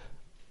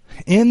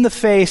 in the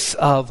face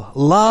of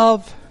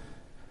love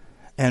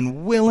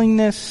and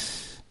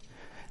willingness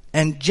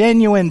and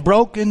genuine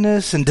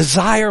brokenness and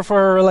desire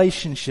for a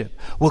relationship,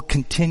 will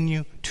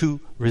continue to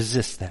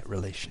resist that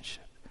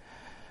relationship.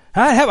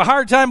 I have a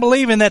hard time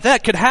believing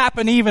that could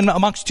happen even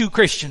amongst two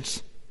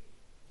Christians.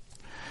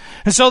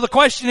 And so the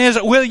question is,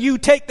 will you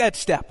take that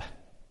step?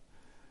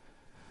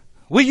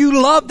 Will you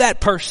love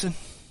that person?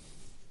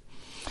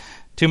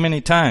 Too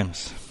many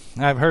times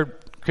I've heard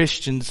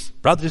Christians,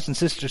 brothers and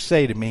sisters,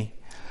 say to me,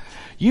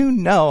 you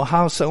know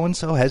how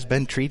so-and-so has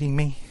been treating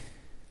me?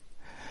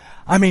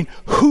 I mean,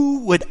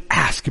 who would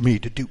ask me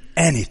to do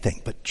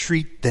anything but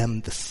treat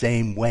them the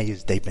same way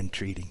as they've been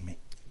treating me?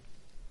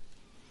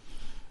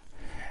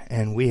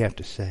 And we have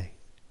to say,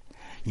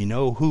 you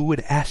know who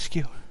would ask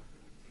you?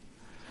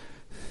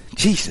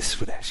 Jesus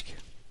would ask you.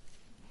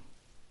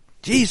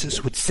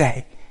 Jesus would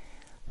say,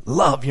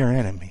 love your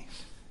enemies.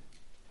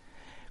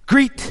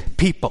 Greet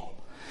people.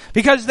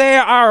 Because they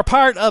are a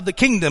part of the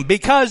kingdom.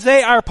 Because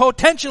they are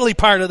potentially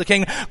part of the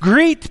kingdom.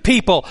 Greet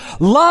people.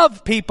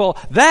 Love people.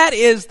 That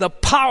is the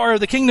power of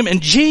the kingdom.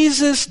 And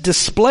Jesus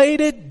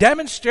displayed it,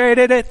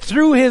 demonstrated it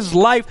through his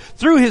life,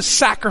 through his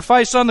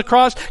sacrifice on the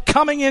cross,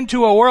 coming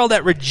into a world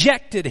that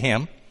rejected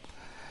him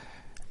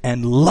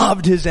and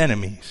loved his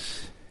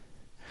enemies.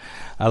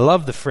 I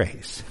love the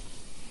phrase.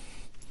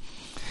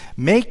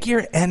 Make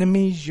your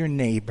enemies your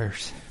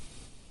neighbors.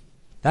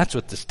 That's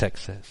what this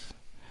text says.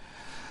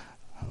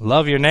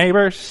 Love your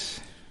neighbors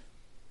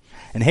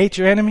and hate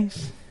your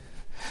enemies.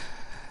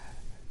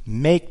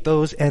 Make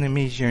those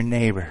enemies your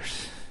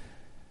neighbors.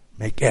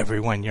 Make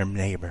everyone your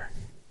neighbor.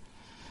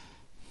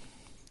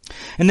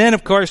 And then,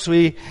 of course,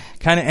 we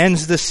kind of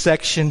ends this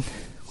section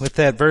with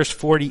that verse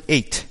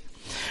 48.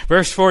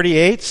 Verse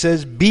 48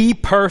 says, be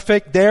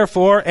perfect,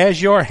 therefore,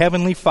 as your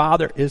heavenly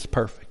Father is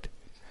perfect.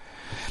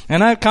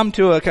 And I've come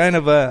to a kind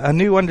of a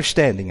new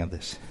understanding of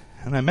this.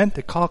 And I meant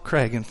to call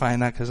Craig and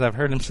find out because I've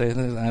heard him say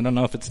this. I don't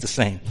know if it's the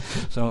same.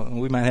 So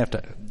we might have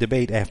to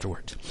debate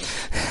afterwards.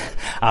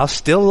 I'll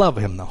still love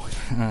him though.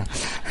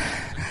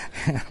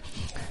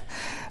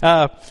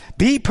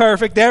 Be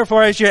perfect,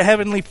 therefore, as your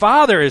heavenly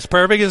Father is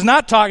perfect is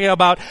not talking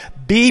about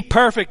be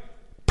perfect,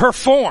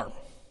 perform.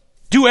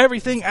 Do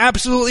everything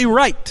absolutely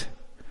right.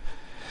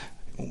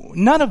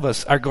 None of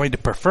us are going to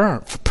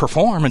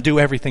perform and do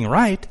everything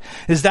right.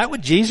 Is that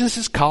what Jesus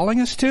is calling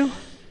us to?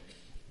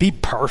 Be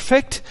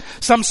perfect?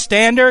 Some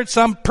standard,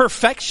 some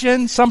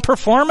perfection, some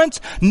performance?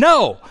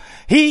 No.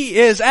 He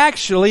is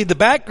actually, the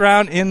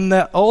background in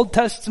the Old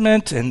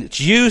Testament and its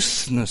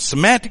use and the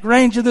semantic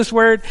range of this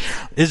word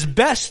is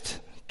best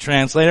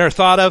translated or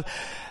thought of,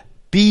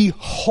 be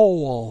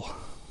whole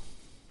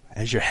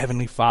as your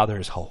heavenly Father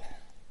is whole.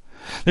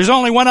 There's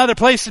only one other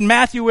place in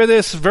Matthew where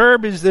this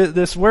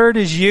word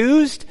is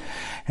used,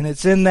 and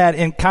it's in that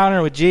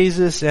encounter with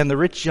Jesus and the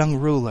rich young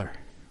ruler.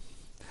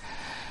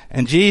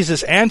 And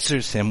Jesus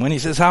answers him when he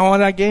says, how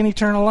will I gain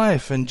eternal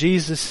life? And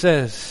Jesus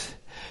says,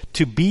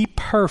 to be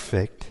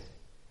perfect,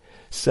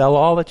 sell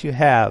all that you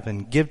have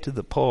and give to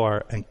the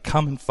poor and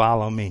come and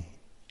follow me.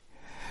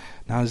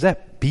 Now, does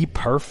that be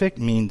perfect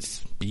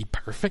means be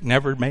perfect,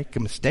 never make a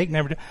mistake,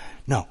 never do?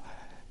 No,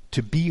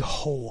 to be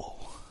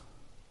whole,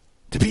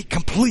 to be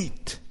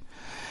complete.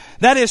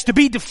 That is to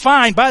be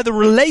defined by the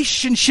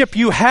relationship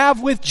you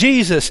have with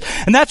Jesus.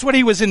 And that's what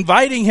he was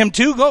inviting him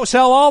to. Go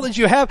sell all that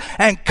you have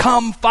and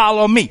come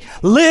follow me.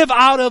 Live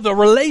out of the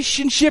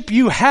relationship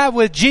you have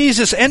with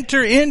Jesus.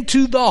 Enter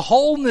into the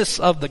wholeness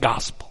of the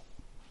gospel.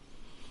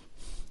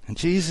 And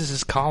Jesus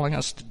is calling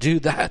us to do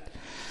that.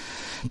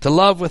 To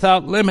love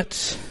without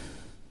limits.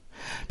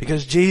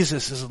 Because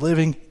Jesus is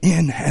living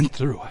in and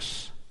through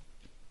us.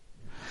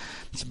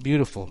 It's a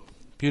beautiful,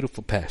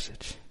 beautiful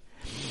passage.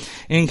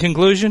 In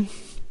conclusion,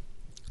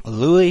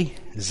 Louis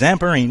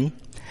Zamperini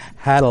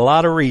had a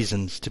lot of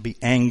reasons to be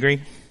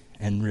angry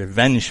and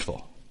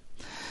revengeful.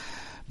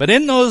 But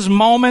in those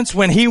moments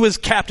when he was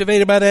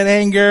captivated by that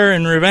anger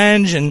and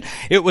revenge and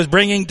it was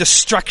bringing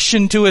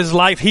destruction to his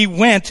life, he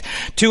went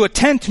to a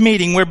tent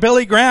meeting where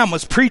Billy Graham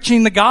was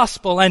preaching the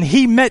gospel and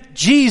he met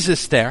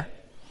Jesus there.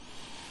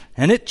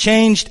 And it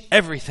changed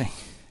everything.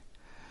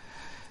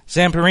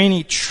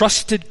 Zamperini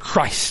trusted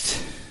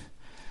Christ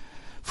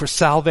for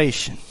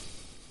salvation.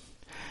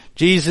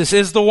 Jesus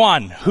is the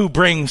one who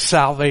brings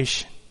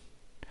salvation.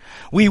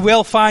 We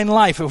will find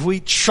life if we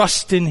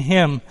trust in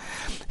him.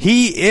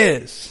 He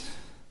is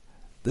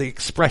the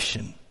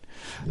expression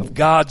of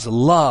God's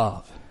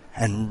love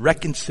and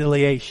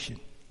reconciliation.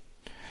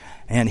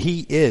 And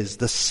he is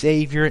the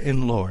Savior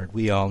and Lord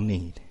we all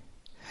need.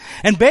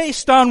 And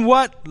based on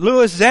what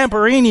Louis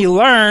Zamperini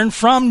learned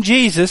from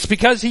Jesus,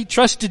 because he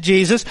trusted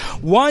Jesus,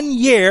 1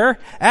 year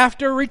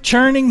after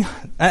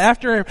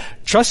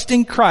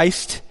trusting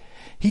Christ,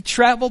 he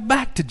traveled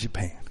back to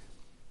Japan.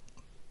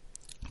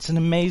 It's an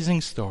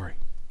amazing story.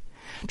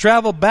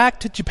 Traveled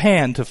back to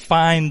Japan to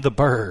find the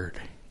bird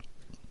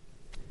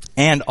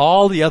and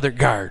all the other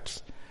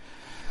guards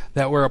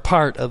that were a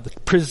part of the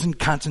prison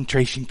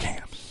concentration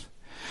camps,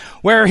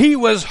 where he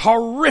was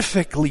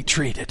horrifically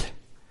treated,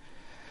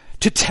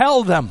 to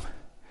tell them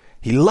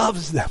he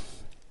loves them.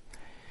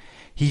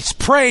 He's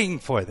praying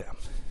for them.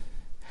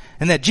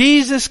 And that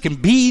Jesus can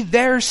be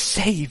their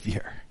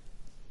Savior.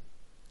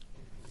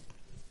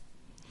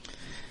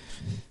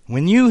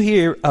 When you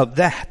hear of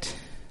that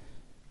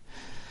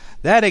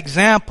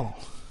example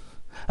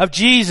of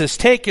Jesus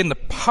taking the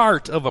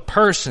part of a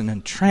person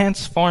and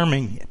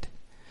transforming it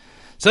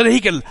so that he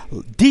can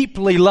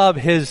deeply love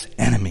his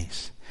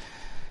enemies,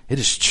 it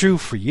is true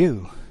for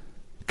you.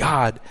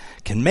 God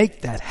can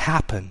make that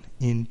happen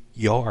in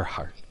your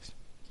heart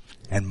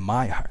and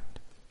my heart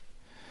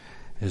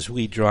as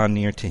we draw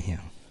near to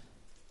him.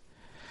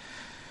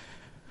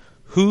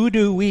 Who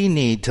do we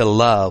need to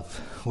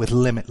love with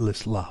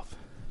limitless love?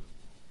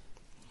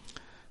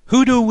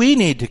 Who do we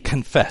need to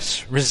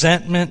confess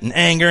resentment and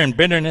anger and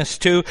bitterness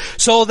to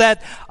so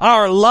that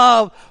our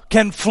love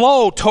can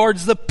flow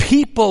towards the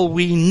people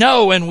we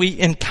know and we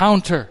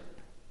encounter?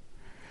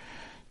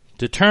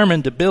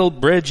 Determined to build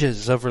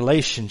bridges of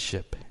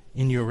relationship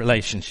in your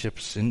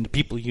relationships, in the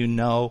people you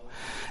know,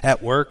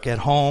 at work, at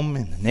home,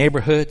 in the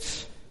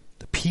neighborhoods,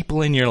 the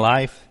people in your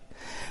life.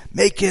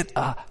 Make it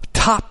a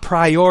top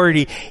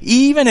priority,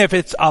 even if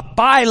it's a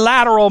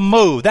bilateral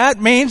move.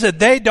 That means that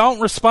they don't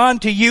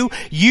respond to you.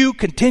 You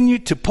continue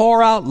to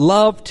pour out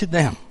love to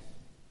them.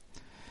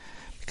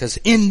 Because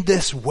in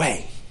this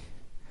way,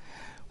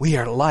 we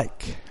are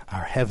like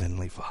our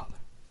Heavenly Father.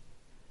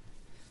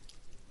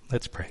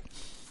 Let's pray.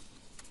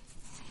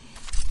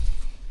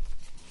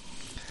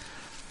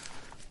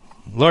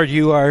 Lord,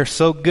 you are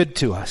so good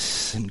to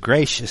us and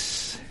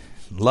gracious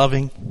and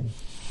loving.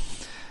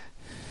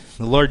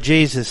 Lord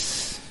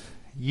Jesus,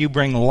 you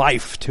bring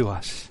life to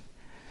us.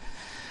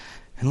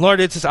 And Lord,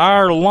 it's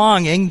our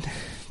longing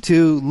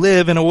to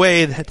live in a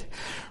way that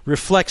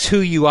reflects who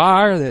you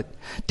are, that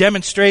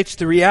demonstrates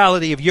the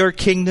reality of your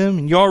kingdom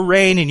and your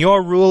reign and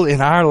your rule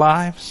in our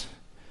lives.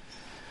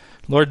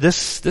 Lord,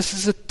 this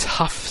is a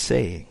tough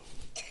saying.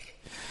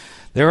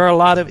 There are a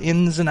lot of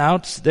ins and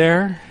outs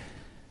there.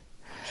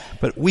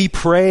 But we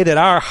pray that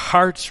our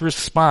heart's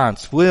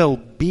response will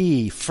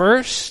be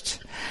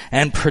first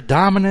and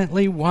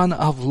predominantly one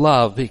of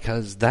love,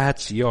 because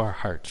that's your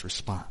heart's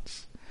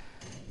response,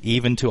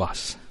 even to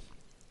us.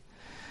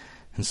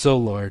 And so,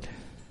 Lord,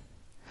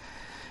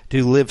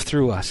 do live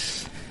through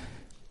us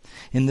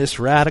in this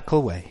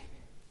radical way.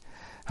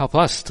 Help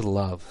us to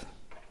love,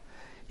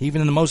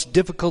 even in the most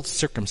difficult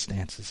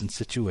circumstances and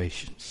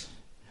situations,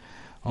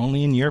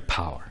 only in your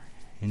power.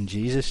 In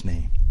Jesus'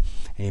 name,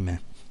 amen.